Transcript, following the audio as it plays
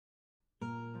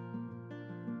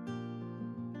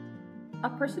A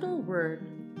personal word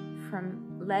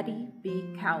from Letty B.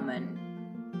 Cowman.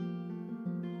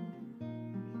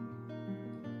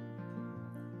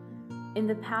 In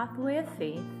the pathway of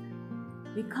faith,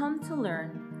 we come to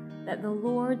learn that the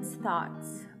Lord's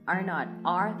thoughts are not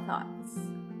our thoughts,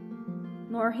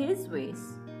 nor His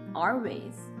ways our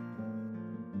ways.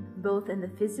 Both in the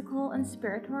physical and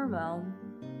spiritual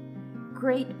realm,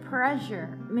 great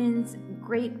pressure means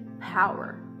great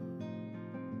power.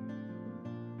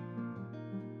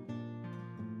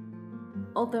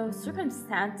 Although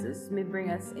circumstances may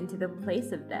bring us into the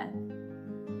place of death,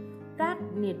 that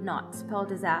need not spell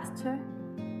disaster.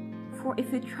 For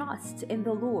if you trust in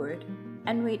the Lord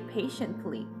and wait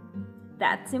patiently,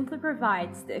 that simply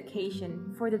provides the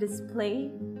occasion for the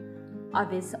display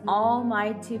of His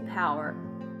almighty power.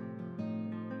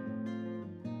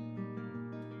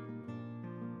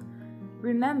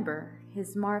 Remember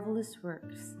His marvelous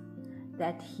works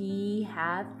that He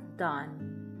hath done,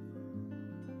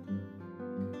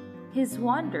 His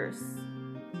wonders,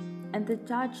 and the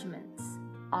judgments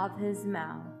of His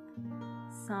mouth.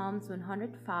 Psalms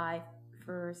 105,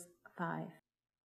 verse 5.